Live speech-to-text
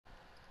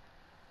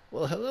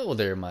Well, hello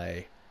there,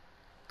 my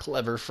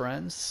clever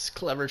friends.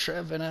 Clever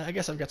Trev, and I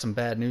guess I've got some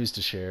bad news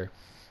to share.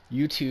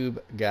 YouTube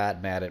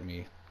got mad at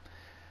me.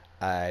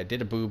 I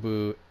did a boo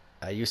boo.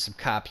 I used some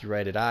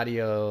copyrighted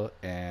audio,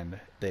 and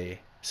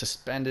they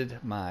suspended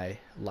my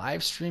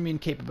live streaming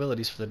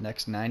capabilities for the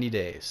next 90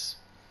 days.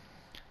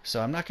 So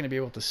I'm not going to be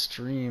able to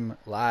stream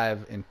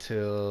live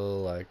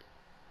until like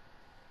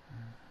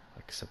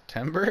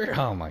September.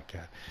 Oh my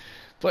god.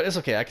 But it's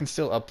okay. I can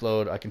still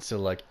upload. I can still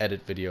like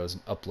edit videos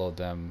and upload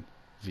them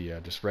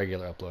via just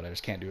regular upload. I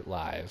just can't do it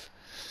live.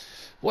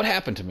 What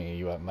happened to me,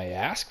 you may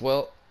ask?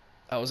 Well,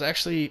 I was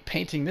actually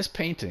painting this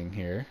painting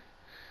here.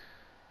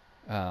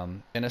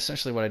 And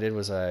essentially what I did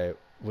was I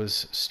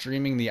was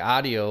streaming the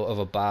audio of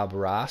a Bob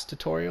Ross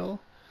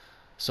tutorial.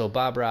 So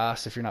Bob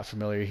Ross, if you're not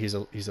familiar, he's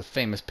a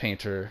famous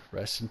painter,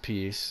 rest in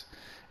peace.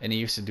 And he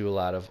used to do a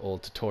lot of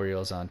old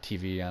tutorials on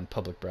TV, on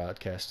public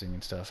broadcasting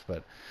and stuff.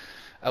 But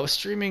I was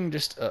streaming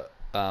just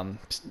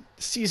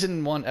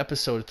season 1,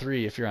 episode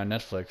 3, if you're on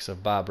Netflix,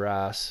 of Bob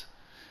Ross,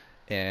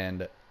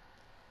 and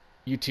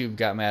YouTube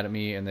got mad at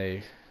me and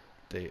they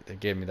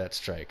gave me that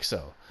strike.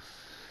 So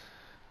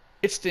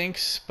it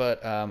stinks,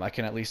 but I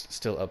can at least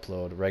still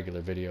upload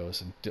regular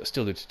videos and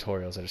still do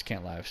tutorials. I just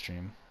can't live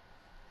stream.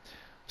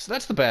 So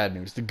that's the bad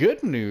news. The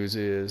good news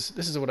is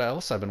this is what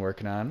else I've been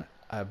working on.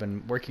 I've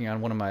been working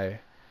on one of my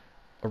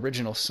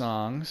original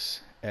songs,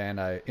 and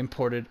I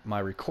imported my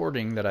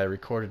recording that I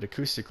recorded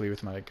acoustically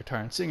with my guitar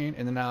and singing,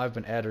 and then now I've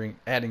been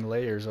adding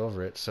layers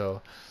over it.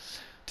 So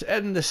to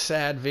end this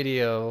sad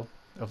video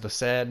of the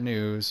sad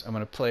news, I'm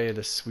going to play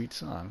this sweet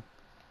song.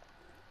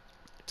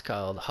 It's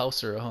called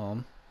House or a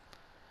Home.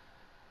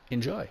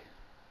 Enjoy.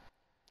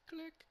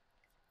 Click.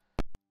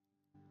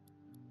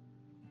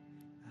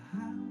 A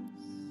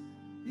house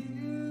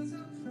is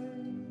a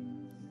place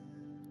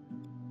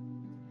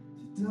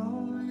to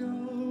doll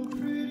your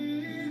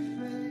pretty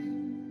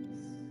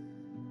face.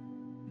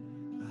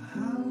 A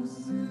house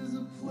is a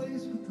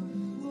place with a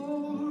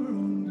floor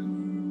under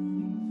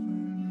roof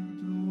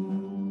and a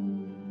door.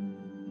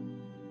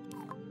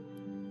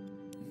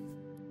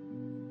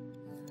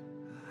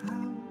 A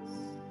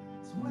house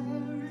is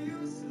where you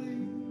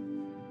sleep,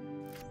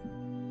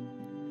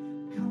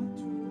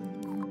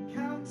 comfortably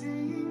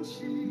counting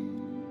sheep.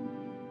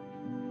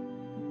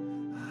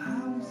 A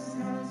house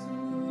has a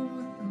room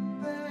with a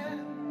bed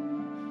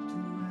to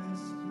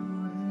rest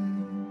your head.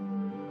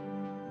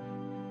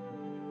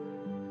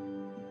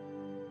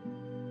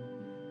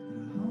 A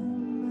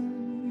home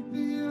may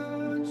be a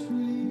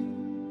tree,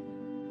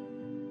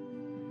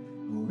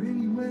 or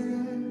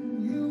anywhere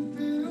you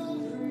feel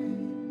free.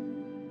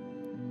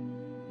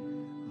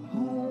 A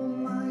home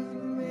might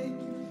make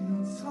you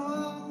feel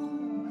tall,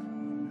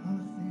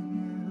 nothing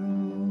at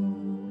all.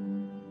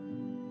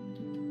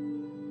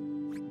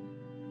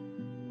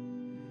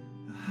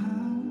 A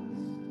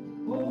house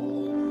or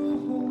a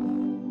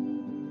home.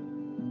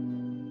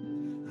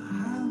 A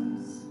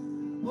house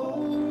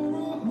or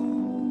a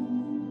home.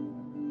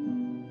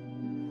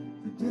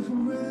 The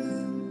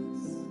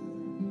difference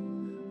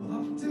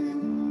often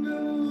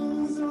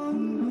goes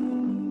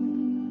unknown.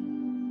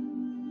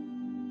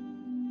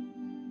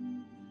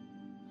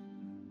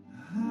 A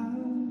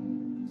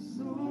house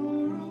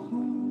or a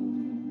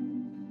home.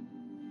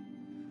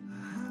 A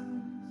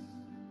house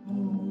or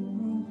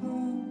a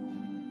home.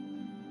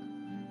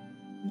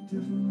 The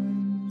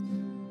difference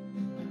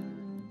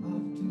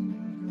often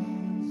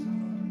goes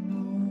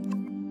unknown.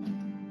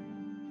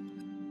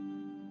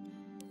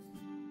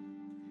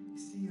 You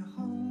see, a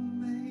home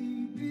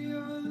may be a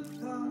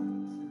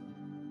thought.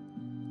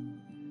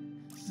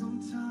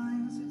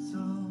 Sometimes it's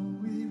all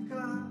we've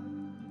got.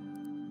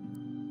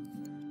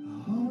 A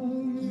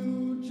home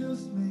you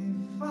just may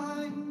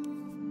find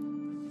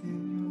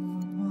within your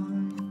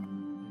mind.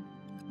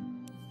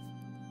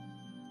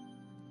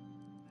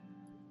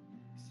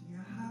 See, a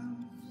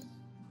house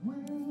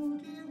will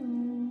get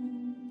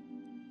old.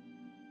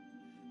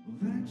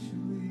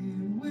 Eventually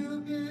it will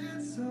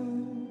get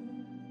sold.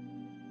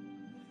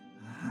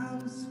 A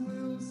house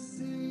will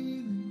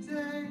see the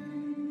day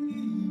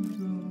you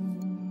go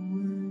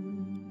away.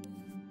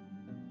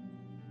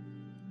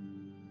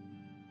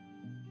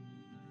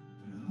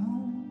 But a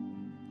home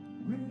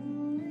will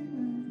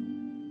remain,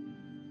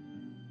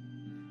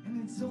 and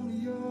it's only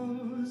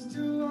yours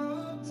to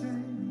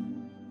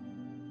obtain.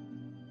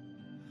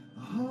 A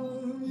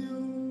home you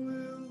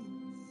will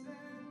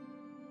send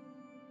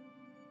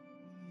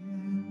in the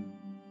end.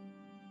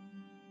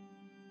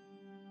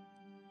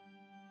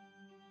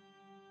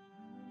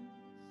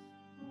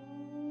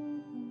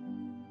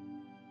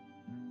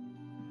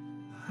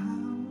 A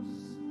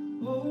house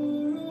or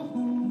a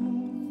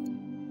home.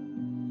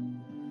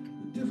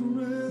 The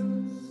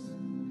difference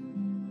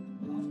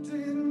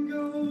often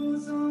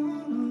goes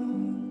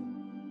unknown.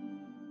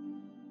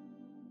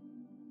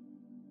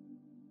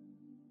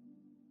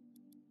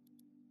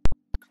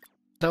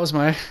 That was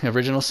my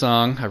original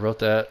song. I wrote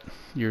that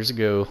years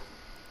ago.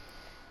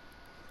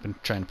 Been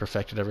trying to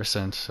perfect it ever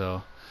since.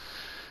 So,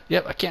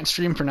 yep, I can't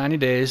stream for 90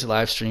 days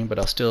live stream, but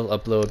I'll still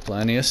upload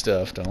plenty of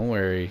stuff. Don't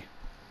worry.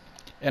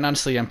 And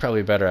honestly, I'm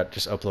probably better at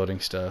just uploading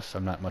stuff.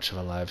 I'm not much of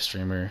a live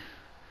streamer.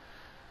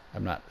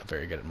 I'm not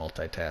very good at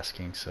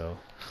multitasking, so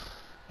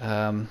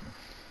I'm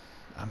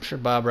sure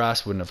Bob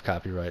Ross wouldn't have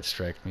copyright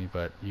striked me,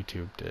 but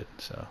YouTube did.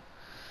 So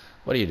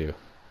what do you do?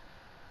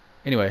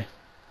 Anyway,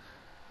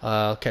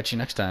 I'll catch you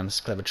next time. This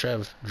is Clever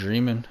Trev,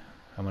 dreaming.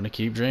 I'm gonna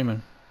keep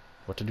dreaming.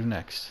 What to do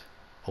next?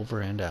 Over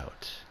and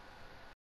out.